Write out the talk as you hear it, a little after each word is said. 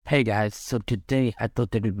Hey guys, so today I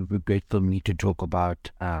thought that it would be great for me to talk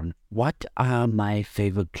about what are my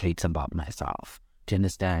favorite traits about myself. Do you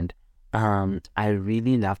understand? I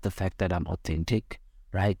really love the fact that I'm authentic,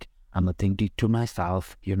 right? I'm authentic to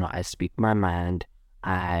myself. I speak my mind.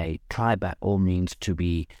 I try by all means to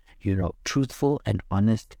be, truthful and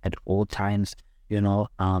honest at all times.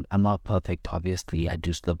 I'm not perfect, obviously. I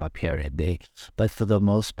do slip up here and there, but for the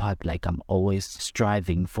most part, like I'm always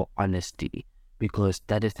striving for honesty because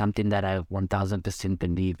that is something that I 1000%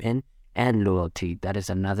 believe in. And loyalty, that is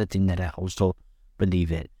another thing that I also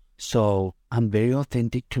believe in. So I'm very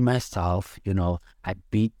authentic to myself. I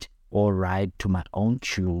beat or ride to my own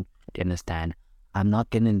tune. Do you understand? I'm not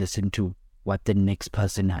going to listen to what the next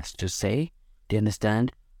person has to say. Do you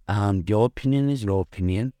understand? Your opinion is your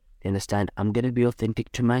opinion. Do you understand? I'm going to be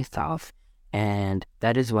authentic to myself. And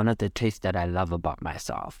that is one of the traits that I love about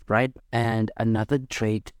myself, right? And another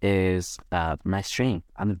trait is my strength.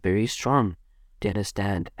 I'm very strong, do you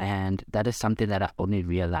understand? And that is something that I only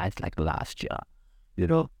realized like last year.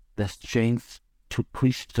 The strength to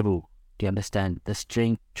push through, do you understand? The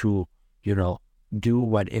strength to, you know, do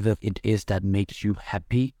whatever it is that makes you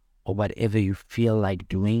happy or whatever you feel like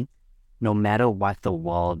doing, no matter what the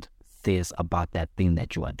world says about that thing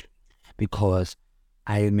that you are doing. Because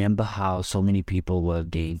I remember how so many people were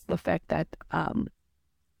against the fact that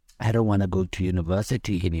I don't want to go to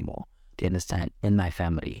university anymore. Do you understand? In my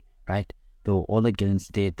family, right? They were all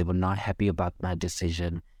against it. They were not happy about my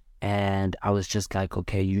decision. And I was just like,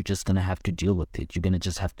 okay, you're just going to have to deal with it. You're going to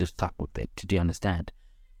just have to stop with it. Do you understand?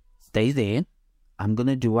 Stay there. I'm going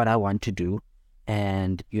to do what I want to do.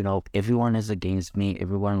 And, everyone is against me.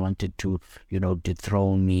 Everyone wanted to,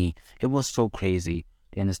 dethrone me. It was so crazy.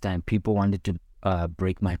 Do you understand? People wanted to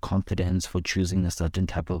break my confidence for choosing a certain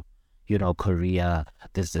type of, career,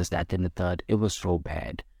 this, that, and the third. It was so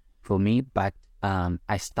bad for me, but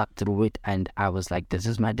I stuck through it and I was like, this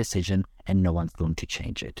is my decision and no one's going to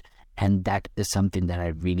change it. And that is something that I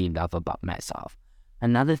really love about myself.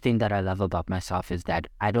 Another thing that I love about myself is that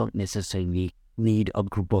I don't necessarily need a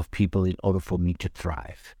group of people in order for me to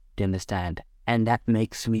thrive. Do you understand? And that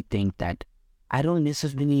makes me think that I don't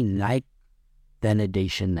necessarily like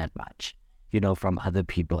validation that much, from other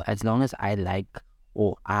people. As long as I like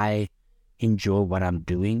or I enjoy what I'm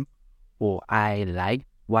doing or I like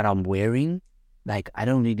what I'm wearing, like I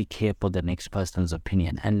don't really care for the next person's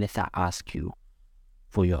opinion unless I ask you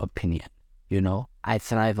for your opinion. I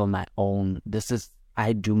thrive on my own.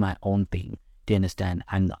 I do my own thing. Do you understand?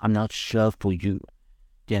 I'm not sure for you.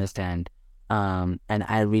 Do you understand? And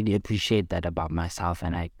I really appreciate that about myself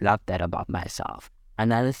and I love that about myself.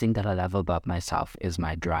 Another thing that I love about myself is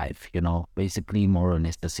my drive, basically more or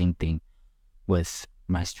less the same thing with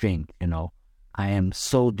my strength, I am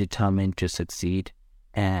so determined to succeed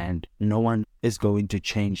and no one is going to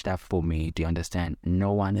change that for me. Do you understand?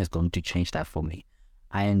 No one is going to change that for me.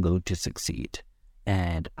 I am going to succeed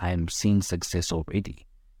and I'm seeing success already.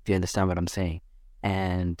 Do you understand what I'm saying?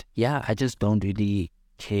 And yeah, I just don't really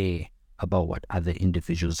care about what other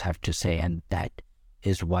individuals have to say. And that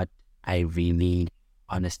is what I really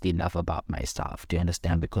honestly love about myself. Do you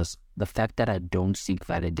understand? Because the fact that I don't seek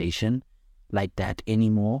validation like that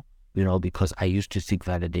anymore, because I used to seek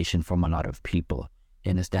validation from a lot of people. You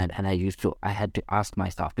understand? And I had to ask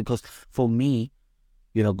myself, because for me,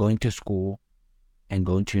 going to school and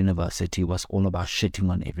going to university was all about shitting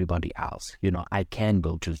on everybody else. I can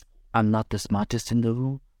go to, I'm not the smartest in the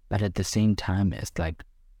room, but at the same time, it's like,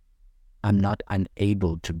 I'm not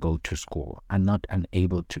unable to go to school. I'm not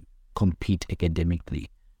unable to compete academically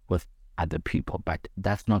with other people, but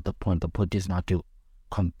that's not the point. The point is not to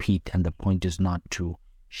compete and the point is not to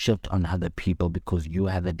shift on other people because you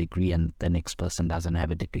have a degree and the next person doesn't have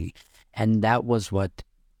a degree. And that was what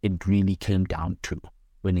it really came down to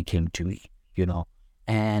when it came to me,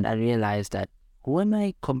 and I realized that who am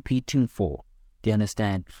I competing for? Do you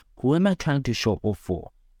understand? Who am I trying to show off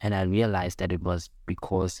for? And I realized that it was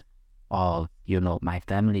because of, my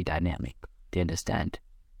family dynamic. Do you understand?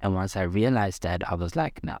 And once I realized that, I was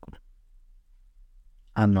like, no,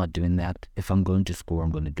 I'm not doing that. If I'm going to school, I'm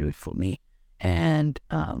going to do it for me. And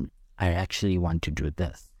I actually want to do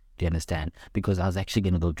this. Do you understand? Because I was actually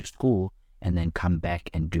going to go to school and then come back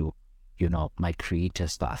and do, my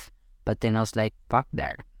creative stuff. But then I was like, fuck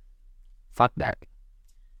that. Fuck that.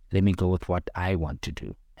 Let me go with what I want to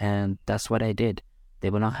do. And that's what I did. They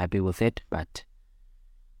were not happy with it, but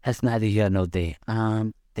that's neither here nor there.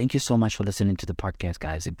 Thank you so much for listening to the podcast,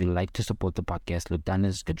 guys. If you'd like to support the podcast, look down in the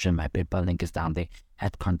description. My PayPal link is down there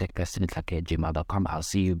at contactpersonalake@gmail.com. I'll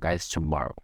see you guys tomorrow.